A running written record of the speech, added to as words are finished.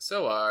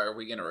So are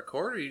we going to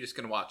record or are you just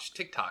going to watch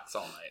TikToks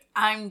all night?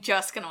 I'm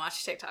just going to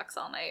watch TikToks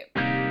all night.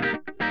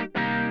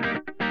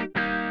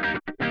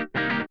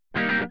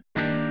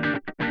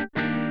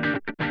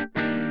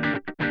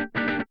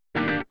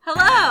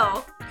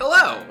 Hello!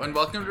 Hello, and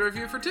welcome to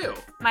Review for Two.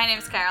 My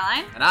name's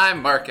Caroline. And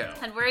I'm Marco.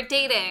 And we're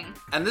dating.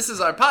 And this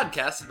is our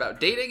podcast about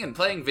dating and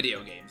playing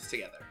video games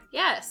together.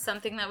 Yes,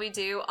 something that we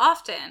do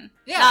often.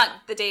 Yeah. Not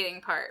the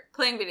dating part.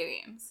 Playing video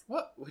games.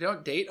 What? We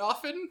don't date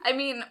often? I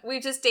mean, we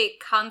just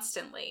date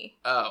constantly.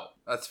 Oh,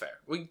 that's fair.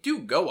 We do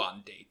go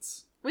on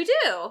dates. We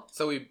do.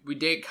 So we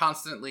date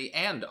constantly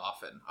and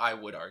often, I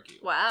would argue.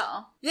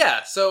 Wow.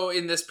 Yeah, so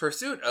in this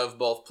pursuit of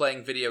both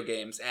playing video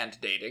games and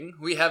dating,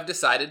 we have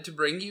decided to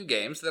bring you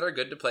games that are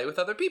good to play with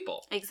other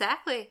people.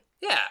 Exactly.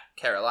 Yeah,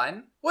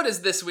 Caroline, what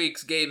is this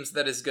week's games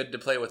that is good to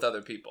play with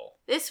other people?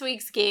 This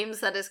week's games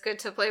that is good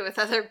to play with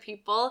other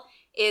people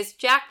is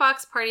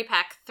Jackbox Party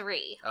Pack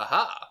 3.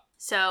 Aha.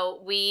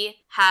 So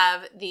we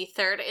have the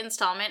third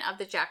installment of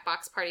the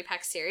Jackbox Party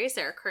Pack series.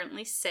 There are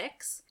currently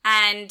 6.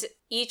 And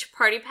each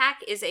party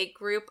pack is a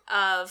group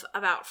of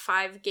about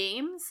 5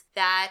 games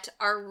that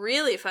are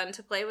really fun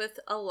to play with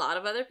a lot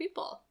of other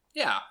people.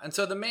 Yeah, and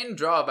so the main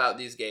draw about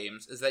these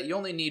games is that you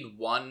only need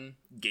one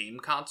game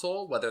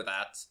console, whether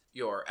that's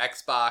your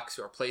Xbox,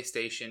 your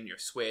PlayStation, your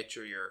Switch,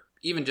 or your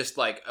even just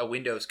like a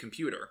Windows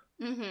computer.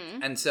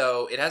 Mm-hmm. And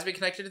so it has to be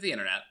connected to the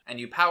internet,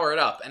 and you power it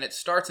up, and it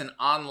starts an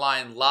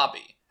online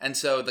lobby. And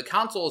so the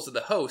consoles are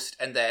the host,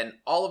 and then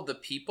all of the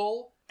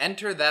people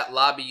enter that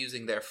lobby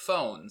using their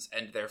phones,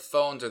 and their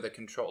phones are the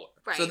controller.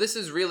 Right. So this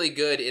is really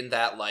good in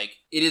that, like,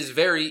 it is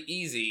very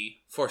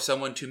easy for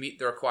someone to meet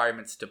the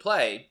requirements to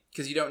play,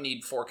 because you don't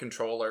need 4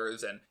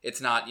 controllers, and it's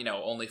not,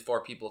 only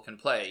 4 people can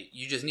play.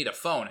 You just need a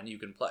phone, and you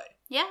can play.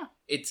 Yeah.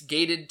 It's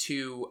gated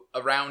to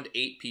around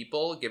 8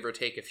 people, give or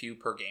take a few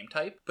per game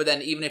type. But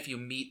then even if you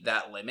meet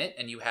that limit,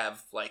 and you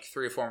have, like,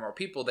 3 or 4 more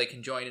people, they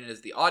can join in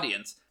as the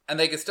audience, and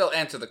they can still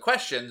answer the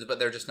questions, but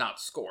they're just not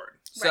scored.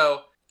 Right.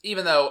 So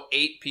even though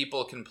 8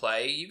 people can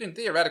play, you can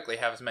theoretically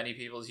have as many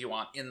people as you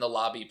want in the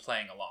lobby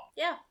playing along.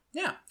 Yeah.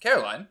 Yeah.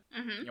 Caroline,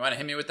 Mm-hmm. You want to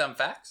hit me with them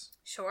facts?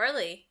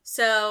 Surely.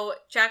 So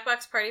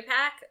Jackbox Party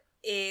Pack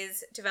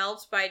is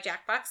developed by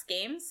Jackbox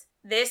Games.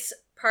 This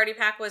party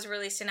pack was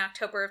released in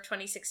October of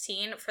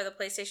 2016 for the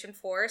PlayStation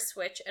 4,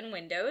 Switch, and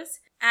Windows.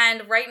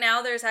 And right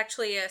now there's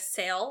actually a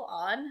sale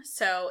on,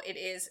 so it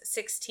is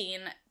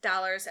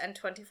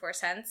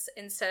 $16.24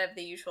 instead of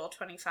the usual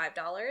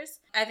 $25.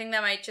 I think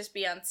that might just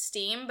be on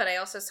Steam, but I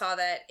also saw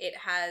that it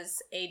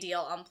has a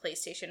deal on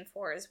PlayStation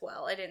 4 as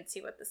well. I didn't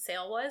see what the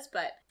sale was,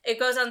 but it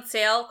goes on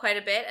sale quite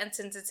a bit, and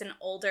since it's an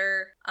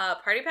older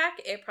party pack,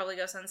 it probably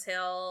goes on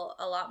sale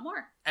a lot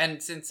more.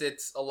 And since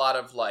it's a lot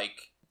of,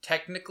 like,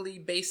 technically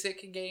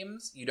basic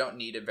games, you don't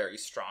need a very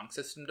strong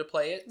system to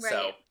play it. Right.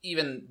 So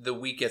even the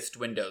weakest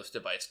Windows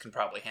device can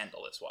probably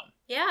handle this one.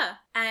 Yeah.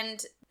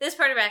 And this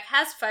party pack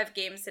has 5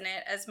 games in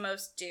it, as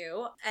most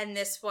do. And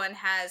this one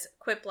has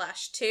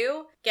Quiplash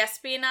 2,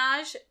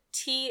 Guespionage,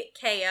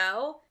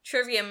 TKO,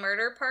 Trivia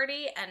Murder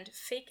Party, and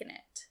Fakin'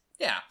 It.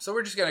 Yeah, so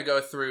we're just going to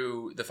go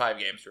through the 5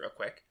 games real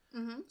quick.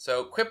 Mm-hmm.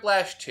 So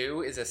Quiplash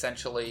 2 is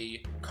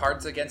essentially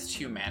Cards Against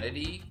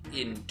Humanity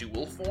in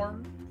dual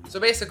form. So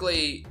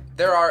basically,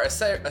 there are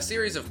a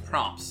series of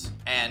prompts,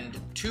 and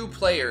 2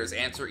 players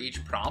answer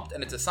each prompt,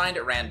 and it's assigned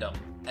at random.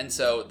 And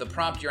so the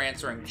prompt you're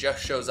answering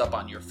just shows up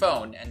on your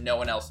phone, and no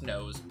one else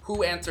knows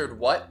who answered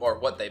what or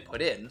what they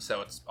put in,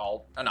 so it's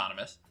all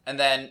anonymous. And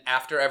then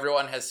after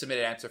everyone has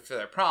submitted an answer for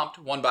their prompt,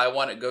 one by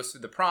one it goes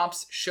through the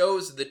prompts,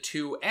 shows the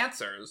 2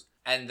 answers,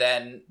 and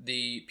then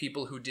the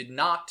people who did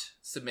not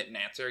submit an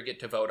answer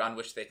get to vote on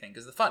which they think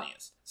is the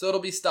funniest. So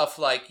it'll be stuff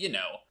like,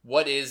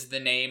 what is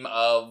the name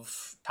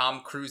of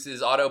Tom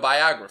Cruise's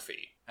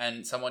autobiography?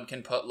 And someone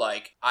can put,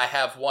 like, I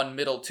have one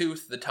middle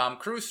tooth, the Tom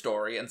Cruise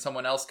story, and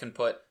someone else can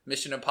put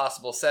Mission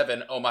Impossible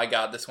 7, oh my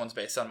god, this one's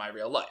based on my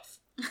real life.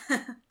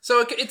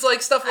 So it's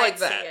like stuff like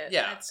that.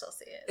 Yeah, I'd still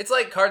see it. It's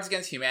like Cards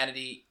Against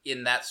Humanity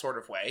in that sort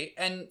of way,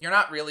 and you're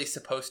not really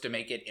supposed to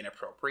make it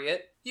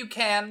inappropriate. You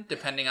can,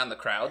 depending on the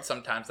crowd.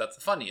 Sometimes that's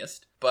the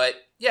funniest. But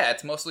yeah,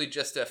 it's mostly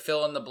just a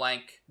fill in the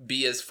blank,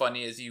 be as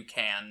funny as you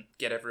can,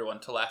 get everyone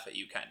to laugh at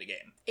you kind of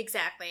game.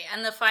 Exactly.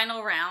 And the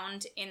final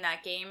round in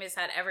that game is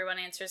that everyone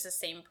answers the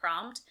same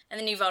prompt, and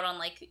then you vote on,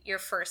 like, your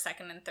first,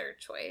 second, and third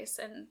choice,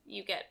 and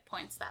you get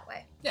points that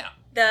way. Yeah.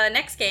 The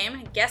next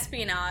game,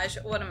 Guespionage,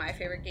 one of my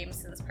favorite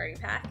games in this party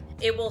pack.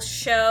 It will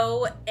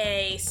show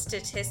a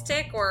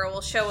statistic, or it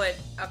will show a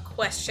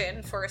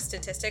question for a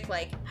statistic,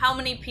 like how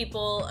many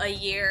people a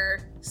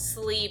year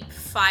sleep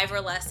 5 or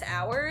less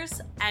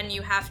hours, and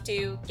you have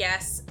to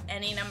guess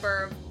any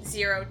number of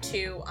 0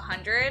 to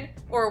 100,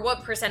 or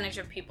what percentage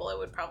of people it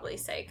would probably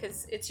say,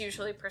 because it's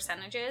usually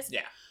percentages.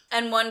 Yeah.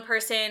 And one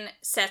person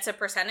sets a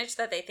percentage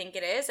that they think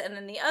it is, and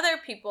then the other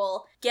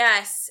people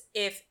guess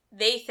if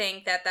they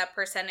think that that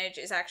percentage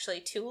is actually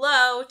too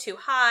low, too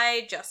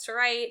high, just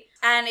right.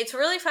 And it's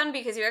really fun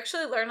because you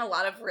actually learn a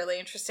lot of really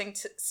interesting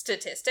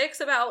statistics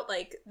about,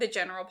 like, the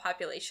general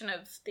population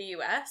of the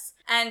US.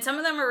 And some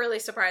of them are really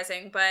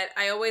surprising, but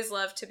I always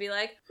love to be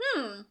like,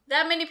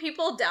 that many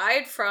people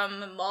died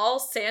from mall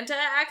Santa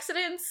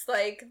accidents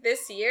like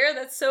this year?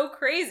 That's so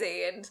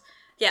crazy. And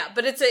yeah,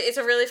 but it's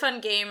a really fun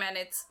game, and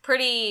it's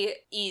pretty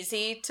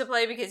easy to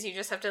play because you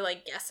just have to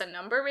like guess a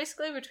number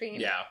basically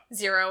between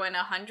 0 and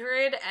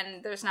 100,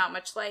 and there's not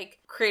much like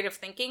creative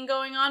thinking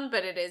going on,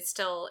 but it is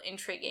still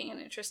intriguing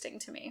and interesting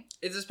to me.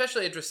 It's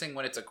especially interesting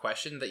when it's a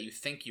question that you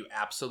think you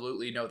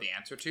absolutely know the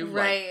answer to.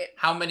 Right. Like,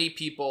 how many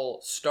people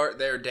start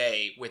their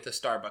day with a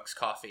Starbucks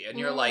coffee? And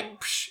you're like,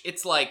 Psh,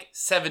 it's like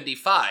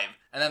 75.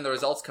 And then the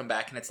results come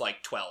back and it's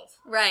like 12.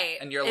 Right.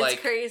 And you're it's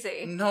like,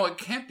 crazy. No, it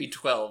can't be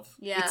 12.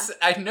 Yeah.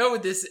 I know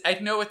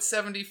it's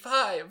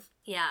 75.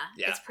 Yeah.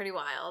 It's pretty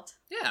wild.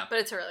 Yeah. But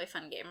it's a really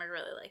fun game. I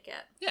really like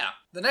it. Yeah.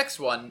 The next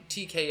one,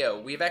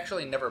 TKO, we've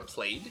actually never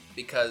played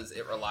because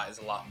it relies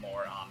a lot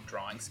more on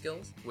drawing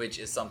skills, which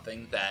is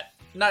something that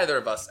neither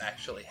of us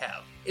actually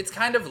have. It's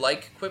kind of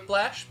like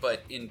Quiplash,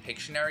 but in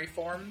Pictionary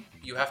form.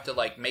 You have to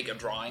like make a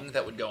drawing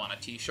that would go on a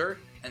t-shirt,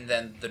 and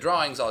then the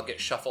drawings all get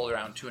shuffled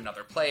around to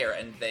another player,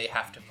 and they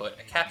have to put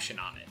a caption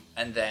on it.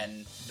 And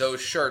then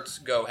those shirts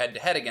go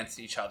head-to-head against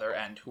each other,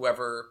 and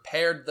whoever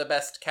paired the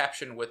best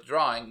caption with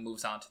drawing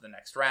moves on to the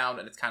next round,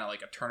 and it's kind of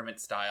like a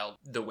tournament style.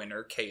 The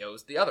winner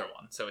KOs the other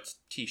one, so it's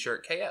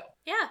t-shirt KO.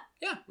 Yeah.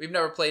 Yeah, we've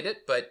never played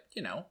it, but,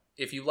 you know,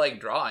 if you like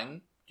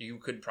drawing, you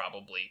could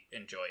probably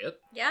enjoy it.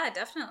 Yeah,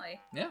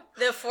 definitely. Yeah.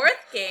 The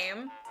fourth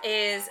game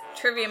is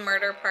Trivia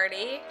Murder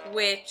Party,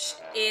 which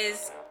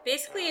is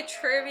basically a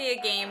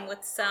trivia game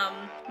with some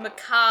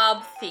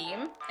macabre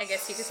theme, I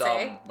guess you could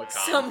say.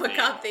 Some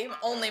macabre theme,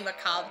 only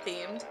macabre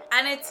themed.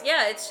 And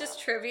it's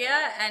just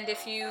trivia, and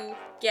if you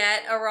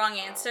get a wrong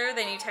answer,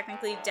 then you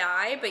technically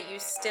die, but you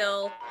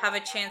still have a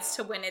chance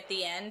to win at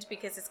the end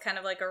because it's kind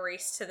of like a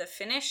race to the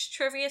finish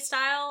trivia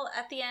style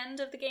at the end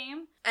of the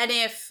game. And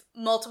if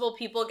multiple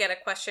people get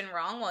a question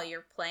wrong while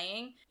you're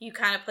playing, you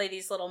kind of play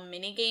these little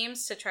mini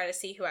games to try to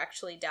see who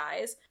actually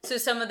dies. So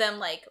some of them,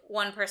 like,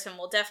 one person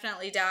will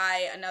definitely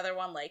die, another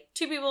one, like,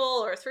 2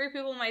 people or 3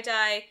 people might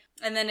die,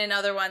 and then in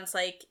other ones,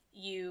 like,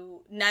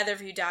 neither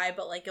of you die,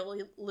 but like you'll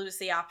lose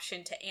the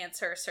option to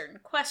answer a certain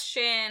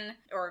question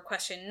or a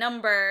question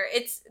number.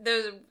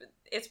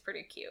 It's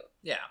pretty cute.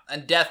 Yeah,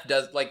 and death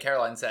does, like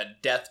Caroline said,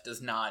 death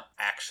does not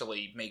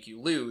actually make you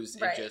lose.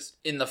 Right. It just,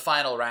 in the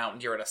final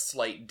round, you're at a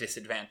slight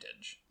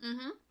disadvantage.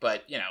 Mm-hmm.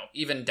 But, you know,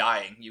 even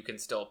dying, you can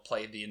still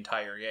play the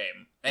entire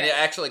game. And It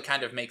actually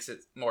kind of makes it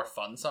more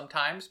fun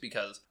sometimes,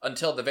 because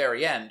until the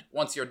very end,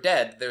 once you're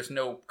dead, there's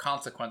no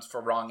consequence for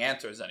wrong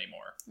answers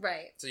anymore.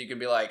 Right. So you can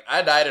be like,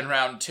 I died in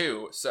round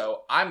 2,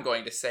 so I'm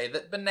going to say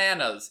that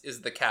bananas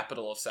is the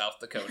capital of South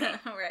Dakota.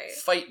 Right.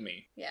 Fight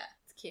me. Yeah.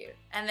 Cute.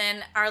 And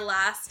then our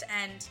last,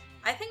 and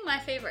I think my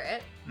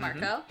favorite,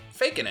 Marco.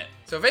 Faking It.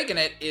 So Faking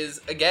It is,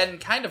 again,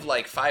 kind of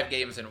like 5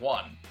 games in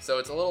 1. So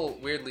it's a little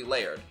weirdly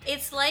layered.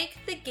 It's like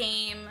the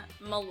game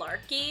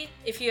Malarkey,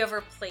 if you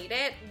ever played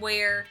it,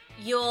 where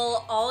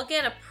you'll all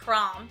get a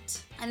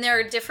prompt, and there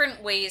are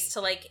different ways to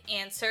like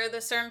answer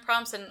the certain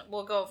prompts, and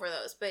we'll go over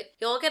those, but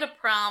you'll get a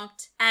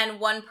prompt and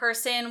one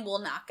person will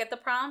not get the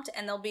prompt,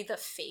 and they'll be the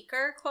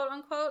faker, quote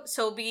unquote.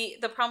 So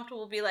the prompt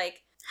will be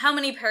like, how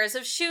many pairs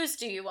of shoes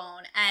do you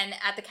own? And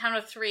at the count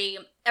of 3,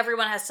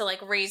 everyone has to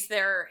like raise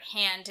their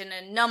hand in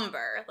a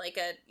number, like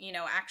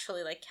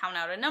actually like count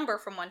out a number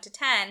from 1 to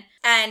 10.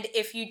 And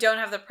if you don't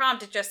have the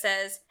prompt, it just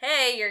says,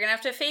 hey, you're gonna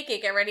have to fake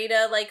it. Get ready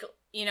to like,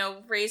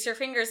 raise your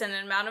fingers in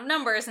an amount of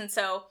numbers. And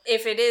so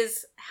if it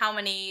is how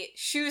many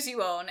shoes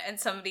you own and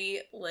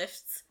somebody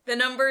lifts the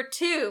number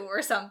 2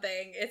 or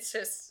something, it's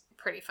just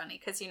pretty funny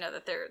because you know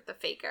that they're the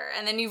faker,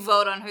 and then you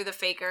vote on who the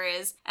faker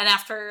is, and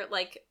after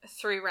like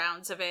 3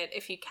 rounds of it,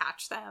 if you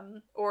catch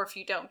them or if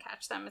you don't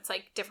catch them, it's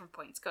like different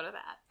points go to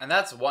that. And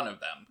that's one of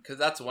them, because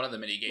that's one of the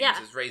mini games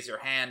is raise your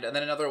hand, and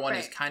then another one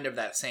is kind of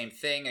that same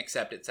thing,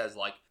 except it says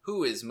like,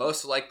 who is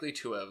most likely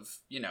to have,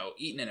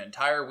 eaten an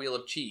entire wheel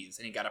of cheese,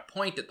 and you got to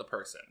point at the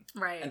person.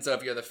 Right. And so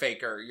if you're the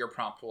faker, your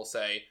prompt will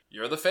say,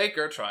 you're the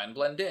faker, try and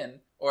blend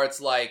in. Or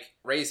it's like,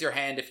 raise your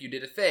hand if you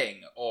did a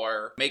thing,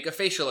 or make a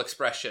facial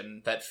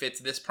expression that fits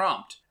this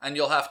prompt. And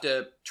you'll have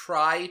to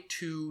try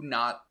to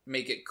not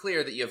make it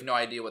clear that you have no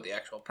idea what the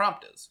actual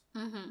prompt is.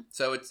 Mm-hmm.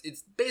 So it's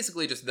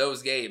basically just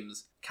those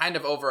games, kind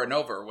of over and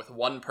over, with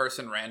one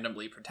person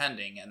randomly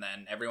pretending, and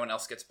then everyone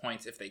else gets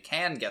points if they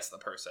can guess the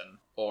person,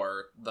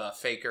 or the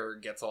faker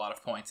gets a lot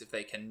of points if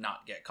they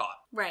cannot get caught.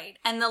 Right.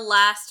 And the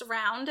last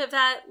round of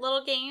that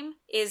little game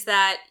is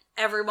that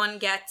everyone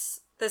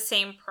gets the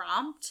same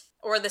prompt,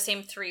 or the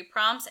same 3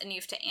 prompts, and you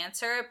have to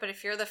answer it. But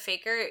if you're the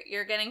faker,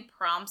 you're getting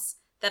prompts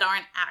that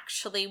aren't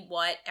actually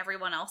what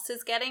everyone else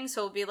is getting.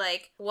 So it'll be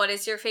like, what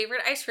is your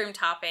favorite ice cream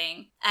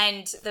topping?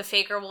 And the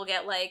faker will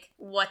get like,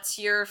 what's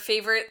your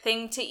favorite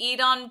thing to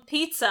eat on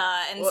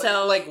pizza? And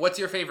like, what's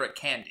your favorite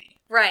candy?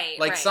 Right.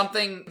 Like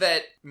something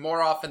that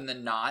more often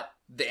than not,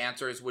 the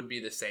answers would be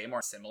the same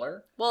or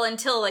similar. Well,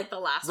 until like the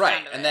last Right,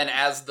 round of and it. then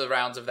as the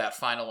rounds of that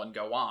final one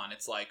go on,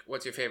 it's like,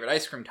 what's your favorite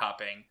ice cream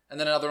topping? And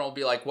then another one will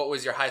be like, what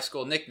was your high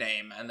school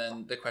nickname? And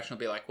then the question will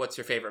be like, what's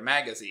your favorite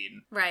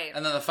magazine? Right.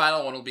 And then the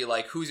final one will be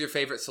like, who's your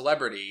favorite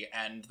celebrity?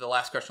 And the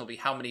last question will be,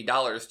 how many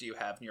dollars do you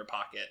have in your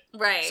pocket?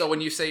 Right. So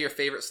when you say your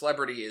favorite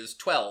celebrity is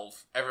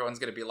 12, everyone's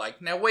going to be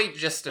like, now wait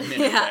just a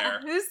minute there.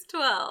 Who's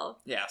 12?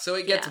 Yeah, so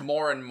it gets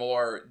more and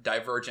more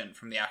divergent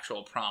from the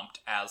actual prompt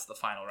as the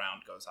final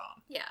round goes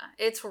on. Yeah,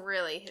 it's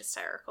really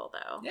hysterical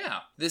though. Yeah.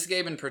 This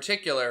game in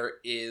particular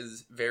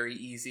is very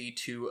easy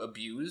to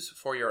abuse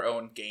for your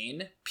own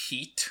gain.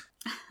 Pete.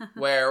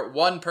 Where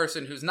one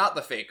person who's not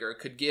the faker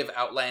could give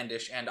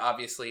outlandish and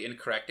obviously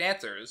incorrect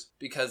answers,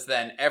 because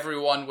then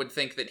everyone would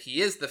think that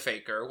he is the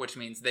faker, which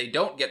means they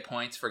don't get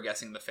points for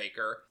guessing the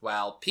faker,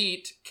 while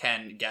Pete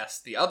can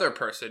guess the other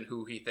person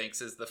who he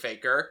thinks is the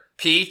faker.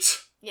 Pete!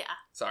 Yeah.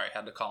 Sorry,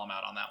 had to call him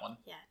out on that one.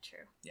 Yeah,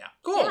 true. Yeah.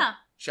 Cool. Yeah.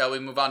 Shall we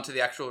move on to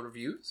the actual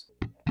reviews?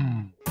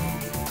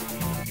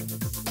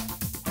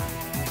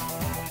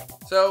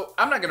 So,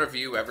 I'm not going to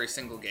review every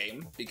single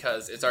game,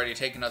 because it's already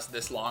taken us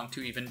this long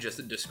to even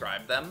just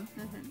describe them,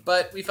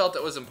 but we felt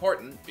it was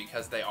important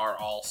because they are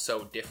all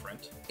so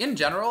different. In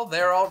general,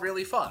 they're all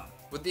really fun.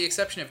 With the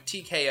exception of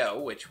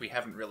TKO, which we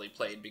haven't really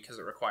played because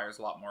it requires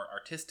a lot more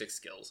artistic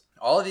skills.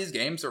 All of these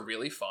games are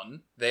really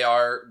fun. They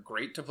are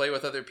great to play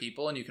with other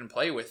people, and you can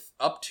play with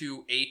up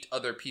to 8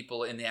 other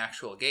people in the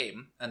actual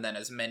game, and then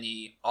as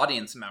many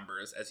audience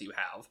members as you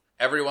have.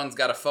 Everyone's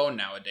got a phone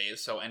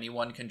nowadays, so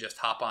anyone can just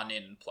hop on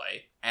in and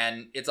play.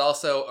 And it's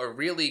also a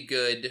really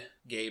good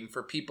game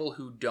for people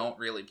who don't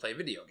really play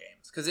video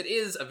games. Because it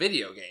is a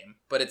video game,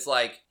 but it's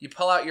like you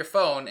pull out your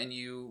phone and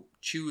you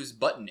choose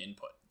button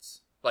inputs.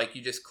 Like,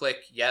 you just click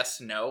yes,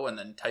 no, and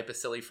then type a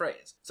silly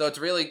phrase. So it's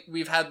really,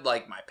 we've had,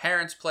 like, my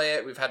parents play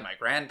it, we've had my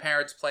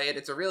grandparents play it.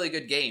 It's a really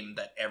good game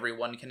that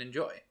everyone can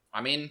enjoy.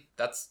 I mean,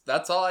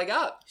 that's all I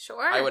got.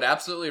 Sure. I would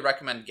absolutely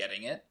recommend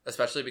getting it,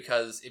 especially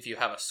because if you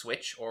have a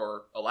Switch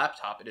or a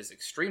laptop, it is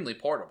extremely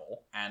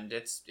portable, and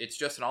it's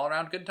just an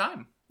all-around good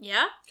time.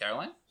 Yeah.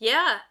 Caroline?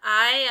 Yeah,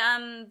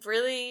 I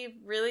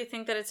really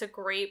think that it's a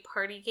great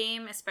party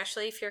game,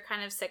 especially if you're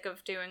kind of sick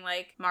of doing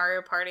like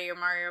Mario Party or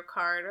Mario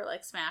Kart or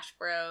like Smash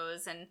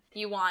Bros. And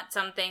you want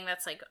something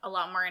that's like a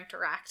lot more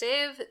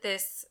interactive.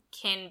 This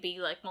can be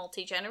like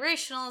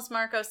multi-generational, as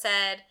Marco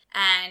said,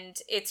 and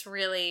it's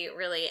really,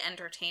 really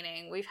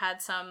entertaining. We've had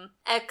some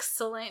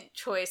excellent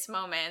choice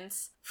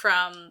moments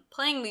from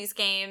playing these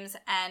games,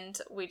 and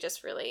we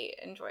just really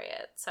enjoy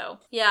it. So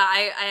yeah,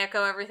 I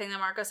echo everything that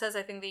Marco says.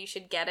 I think that you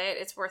should get it.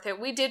 It's worth it.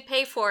 We did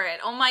pay for it.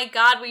 Oh my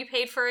god, we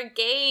paid for a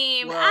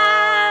game. Whoa.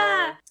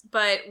 Ah!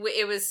 But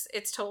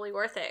it's totally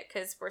worth it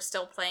because we're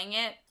still playing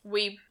it.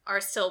 We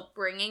are still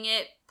bringing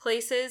it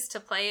places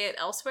to play it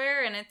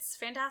elsewhere, and it's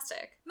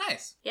fantastic.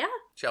 Nice. Yeah.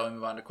 Shall we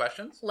move on to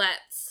questions?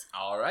 Let's.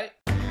 All right.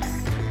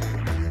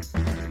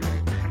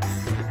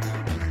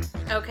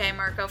 Okay,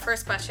 Marco,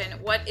 first question.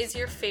 What is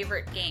your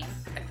favorite game?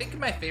 I think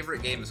my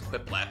favorite game is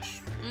Quiplash.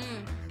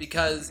 Mm.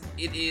 Because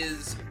it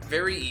is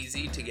very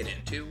easy to get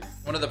into.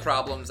 One of the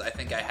problems I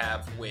think I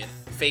have with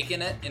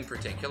Faking It in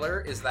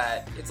particular is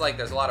that it's like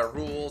there's a lot of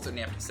rules and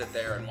you have to sit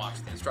there and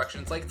watch the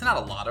instructions. Like, it's not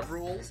a lot of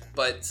rules,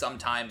 but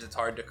sometimes it's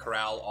hard to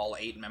corral all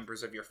 8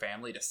 members of your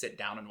family to sit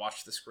down and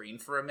watch the screen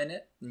for a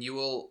minute. And you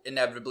will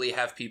inevitably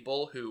have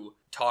people who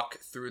talk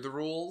through the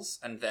rules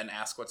and then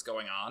ask what's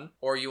going on.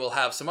 Or you will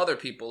have some other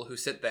people who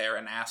sit there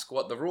and ask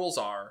what the rules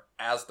are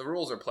as the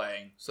rules are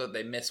playing, so that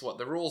they miss what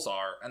the rules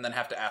are and then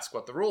have to ask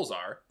what the rules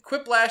are.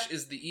 Quiplash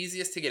is the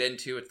easiest to get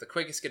into. It's the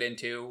quickest to get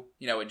into.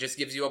 You know, it just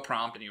gives you a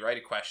prompt and you write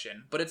a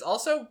question. But it's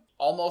also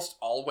almost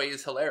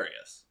always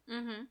hilarious.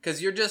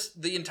 Because you're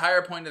just, the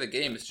entire point of the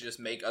game is to just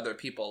make other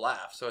people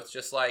laugh. So it's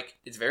just like,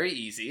 it's very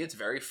easy, it's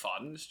very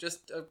fun, it's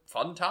just a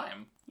fun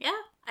time. Yeah,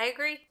 I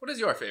agree. What is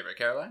your favorite,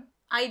 Caroline?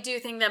 I do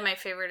think that my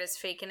favorite is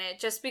Faking It,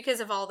 just because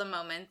of all the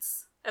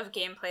moments of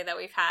gameplay that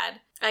we've had.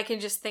 I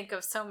can just think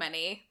of so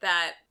many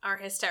that are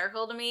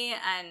hysterical to me,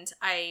 and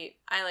I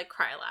like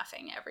cry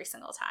laughing every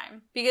single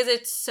time. Because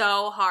it's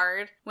so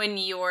hard when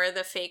you're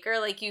the faker.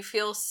 Like, you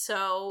feel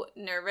so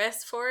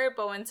nervous for it,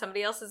 but when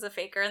somebody else is a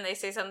faker and they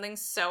say something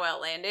so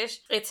outlandish,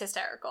 it's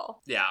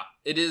hysterical. Yeah,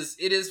 it is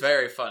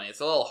very funny. It's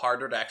a little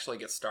harder to actually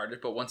get started,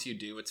 but once you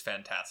do, it's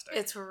fantastic.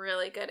 It's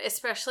really good,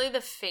 especially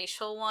the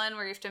facial one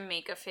where you have to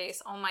make a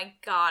face. Oh my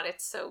god,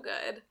 it's so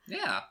good.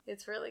 Yeah.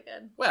 It's really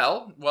good.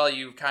 Well, while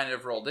you kind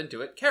of rolled into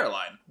it,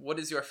 Caroline, what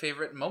is your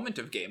favorite moment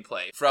of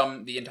gameplay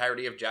from the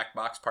entirety of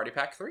Jackbox Party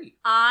Pack 3?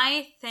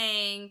 I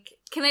think...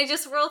 Can I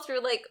just roll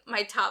through, like,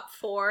 my top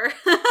 4?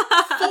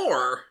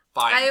 4?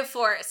 Fine. I have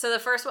 4. So the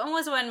first one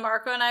was when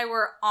Marco and I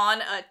were on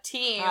a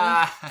team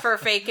for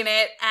Faking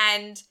It,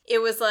 and it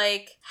was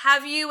like,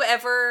 have you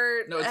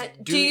ever... No,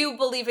 do you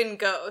believe in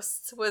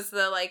ghosts? Was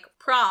the, like,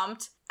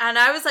 prompt. And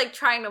I was, like,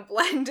 trying to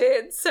blend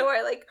in, so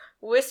I, like,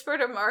 whisper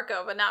to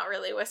Marco, but not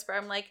really whisper.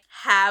 I'm like,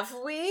 have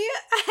we?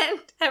 And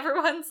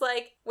everyone's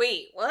like,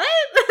 wait, what?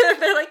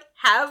 They're like,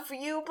 have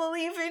you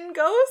believe in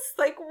ghosts?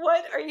 Like,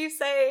 what are you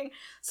saying?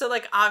 So,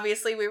 like,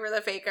 obviously we were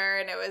the faker,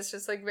 and it was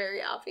just, like,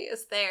 very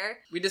obvious there.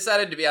 We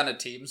decided to be on a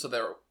team so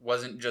there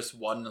wasn't just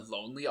one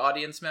lonely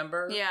audience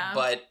member. Yeah.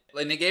 But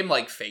in a game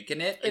like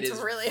Fakin' It, it It's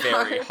is really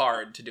very hard.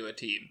 hard to do a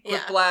team. Yeah.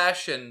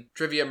 Quiplash and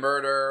Trivia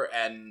Murder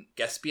and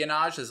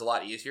Guespionage is a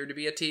lot easier to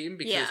be a team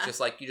because Yeah. just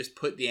like you just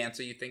put the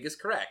answer you think is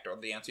correct or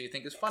the answer you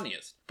think is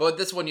funniest. But with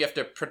this one, you have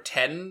to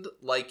pretend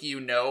like you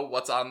know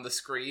what's on the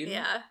screen.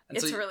 Yeah, And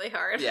it's so really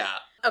hard. Yeah.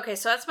 Okay,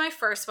 so that's my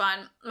first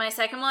one. My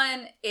second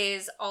one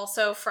is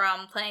also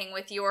from playing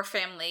with your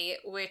family,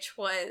 which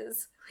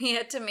was we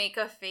had to make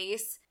a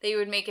face that you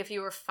would make if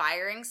you were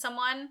firing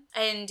someone,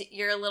 and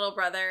your little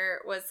brother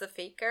was the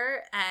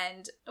faker,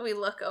 and we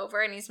look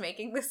over and he's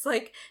making this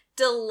like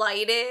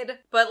delighted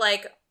but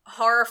like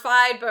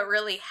horrified but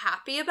really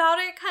happy about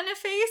it kind of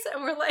face,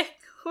 and we're like,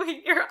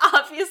 wait, you're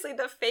obviously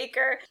the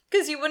faker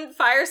because you wouldn't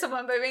fire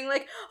someone by being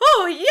like,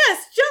 oh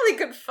yes, jolly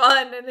good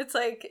fun. And it's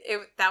like,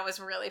 that was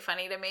really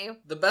funny to me.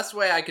 The best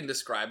way I can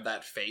describe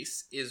that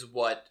face is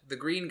what the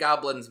Green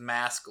Goblin's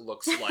mask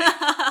looks like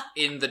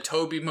in the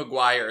Tobey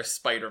Maguire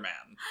Spider-Man.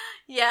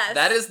 Yes.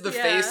 That is the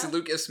yeah. face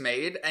Lucas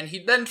made, and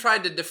he then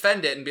tried to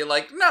defend it and be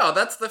like, no,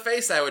 that's the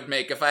face I would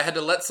make if I had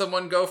to let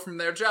someone go from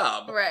their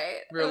job.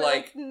 Right. We're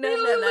like, no,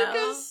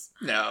 Lucas?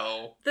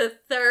 No. The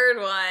third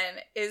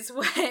one is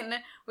when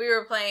we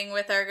were playing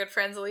with our good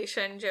friends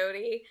Alicia and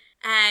Jody,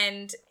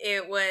 and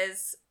it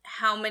was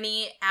how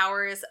many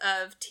hours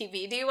of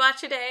TV do you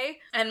watch a day?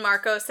 And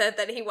Marco said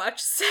that he watched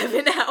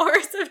 7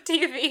 hours of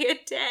TV a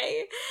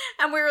day.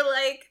 And we were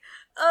like,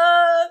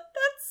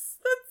 that's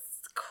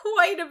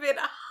quite a bit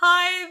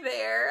high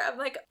there. I'm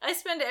like, I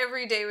spend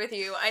every day with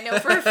you. I know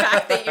for a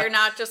fact that you're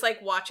not just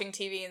like watching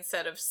TV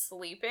instead of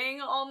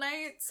sleeping all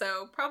night,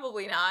 so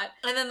probably not.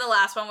 And then the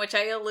last one, which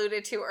I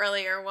alluded to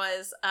earlier,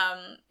 was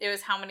it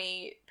was how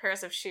many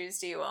pairs of shoes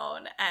do you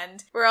own?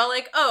 And we're all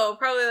like, oh,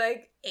 probably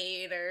like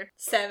 8 or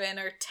 7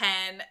 or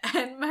 10.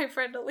 And my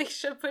friend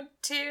Alicia put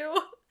 2.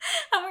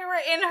 And we were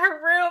in her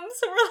room,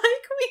 so we're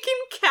like, we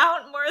can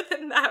count more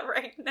than that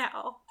right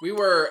now. We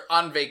were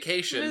on It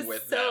vacation was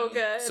with so them.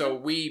 good.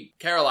 So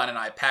Caroline and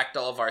I packed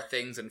all of our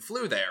things and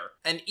flew there.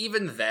 And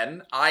even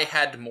then, I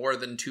had more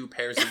than 2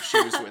 pairs of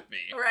shoes with me.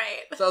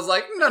 Right. So I was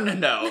like,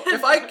 no.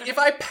 If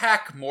I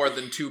pack more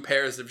than 2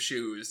 pairs of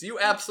shoes, you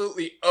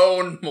absolutely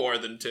own more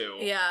than 2.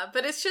 Yeah,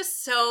 but it's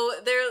just so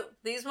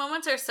these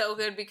moments are so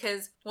good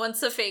because once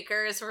the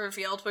faker is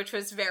revealed, which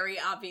was very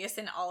obvious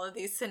in all of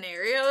these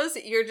scenarios,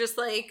 you're just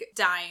like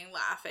dying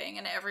laughing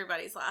and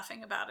everybody's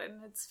laughing about it,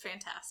 and it's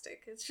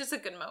fantastic. It's just a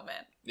good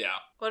moment. Yeah.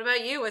 What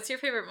about you? What's your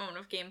favorite moment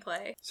of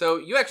gameplay? So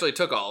you actually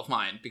took all of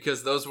mine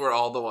because those were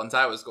all the ones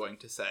I was going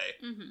to say.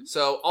 Mm-hmm.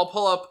 So I'll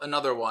pull up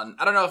another one.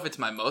 I don't know if it's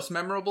my most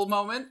memorable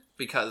moment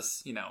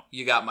because,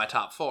 you got my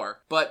top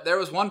 4. But there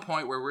was one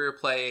point where we were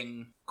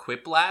playing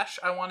Quiplash,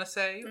 I want to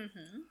say.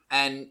 Mm-hmm.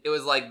 And it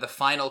was like the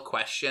final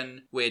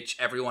question, which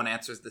everyone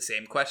answers the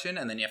same question,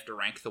 and then you have to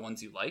rank the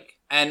ones you like.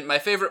 And my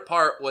favorite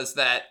part was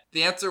that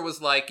the answer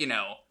was like,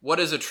 what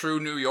does a true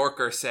New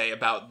Yorker say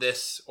about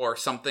this or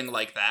something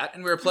like that?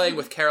 And we were playing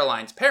with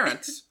Caroline's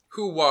parents,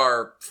 who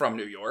are from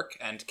New York,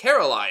 and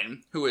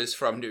Caroline, who is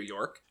from New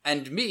York,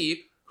 and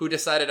me, who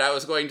decided I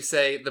was going to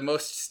say the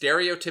most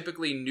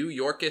stereotypically New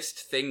Yorkist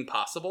thing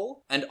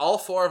possible, and all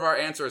 4 of our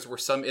answers were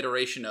some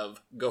iteration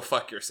of, go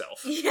fuck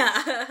yourself.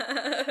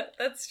 Yeah,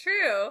 that's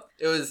true.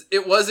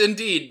 It was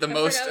indeed the I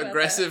most forgot about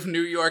aggressive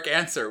New York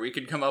answer we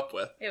could come up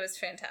with. It was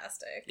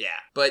fantastic. Yeah,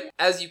 but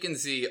as you can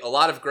see, a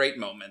lot of great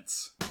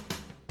moments.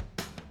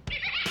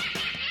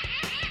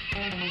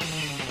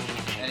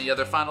 Any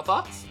other final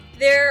thoughts?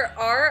 There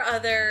are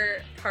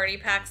other party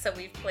packs that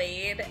we've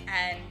played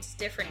and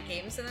different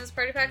games in those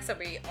party packs that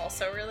we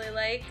also really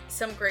like.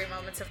 Some great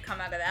moments have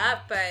come out of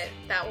that, but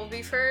that will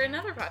be for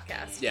another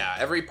podcast. Yeah,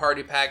 every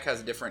party pack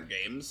has different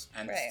games,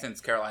 and Right.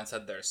 since Caroline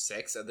said there's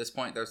 6, at this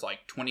point there's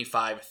like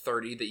 25,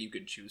 30 that you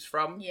could choose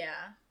from.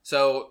 Yeah.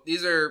 So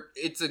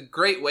it's a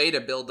great way to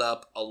build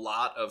up a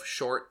lot of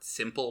short,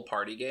 simple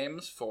party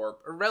games for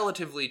a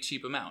relatively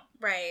cheap amount.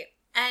 Right.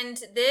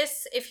 And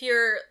this, if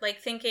you're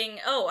like thinking,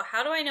 oh,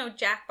 how do I know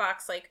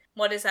Jackbox? Like,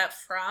 what is that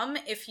from?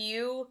 If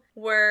you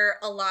were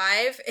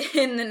alive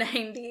in the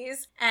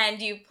 90s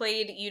and you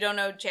played You Don't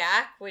Know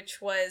Jack, which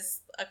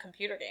was a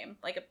computer game,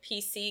 like a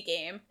PC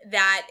game,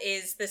 that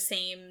is the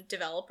same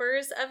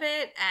developers of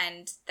it.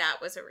 And that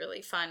was a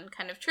really fun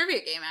kind of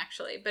trivia game,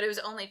 actually. But it was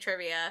only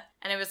trivia,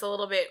 and it was a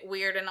little bit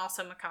weird and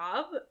also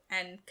macabre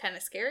and kind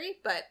of scary,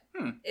 but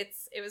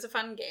it was a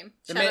fun game.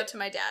 Shout out to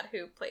my dad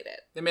who played it.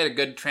 They made a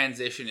good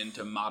transition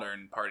into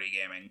modern party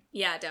gaming.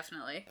 Yeah,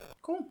 definitely.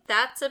 Cool.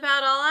 That's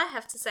about all I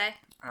have to say.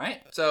 All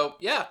right. So,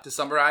 yeah, to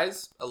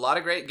summarize, a lot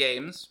of great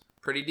games,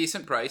 pretty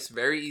decent price,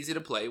 very easy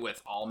to play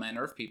with all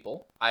manner of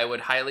people. I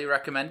would highly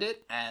recommend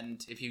it,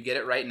 and if you get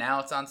it right now,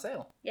 it's on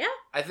sale. Yeah.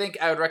 I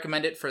think I would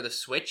recommend it for the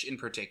Switch in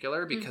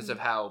particular because of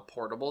how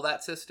portable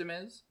that system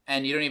is.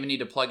 And you don't even need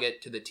to plug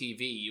it to the TV.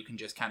 You can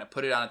just kind of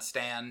put it on its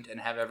stand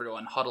and have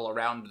everyone huddle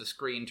around the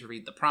screen to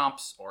read the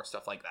prompts or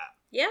stuff like that.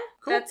 Yeah,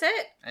 Cool. That's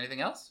it.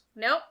 Anything else?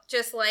 Nope.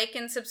 Just like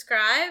and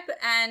subscribe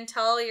and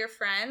tell all your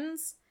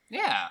friends.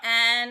 Yeah.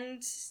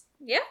 And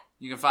yeah.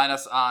 You can find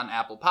us on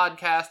Apple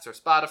Podcasts or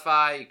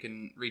Spotify. You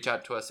can reach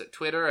out to us at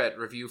Twitter at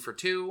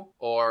review4two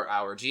or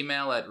our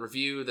Gmail at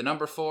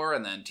review4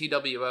 and then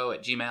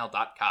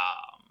two@gmail.com.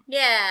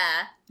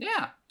 Yeah.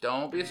 Yeah.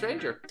 Don't be a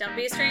stranger. Don't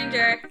be a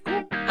stranger. Cool.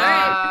 All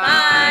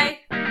right.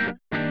 Bye.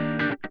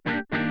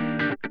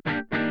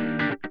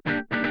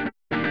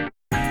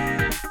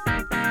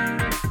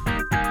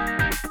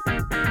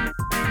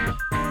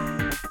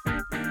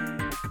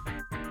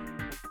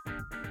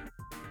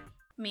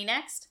 Me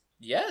next?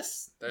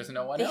 Yes. There's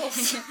no one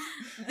else.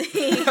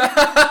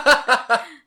 The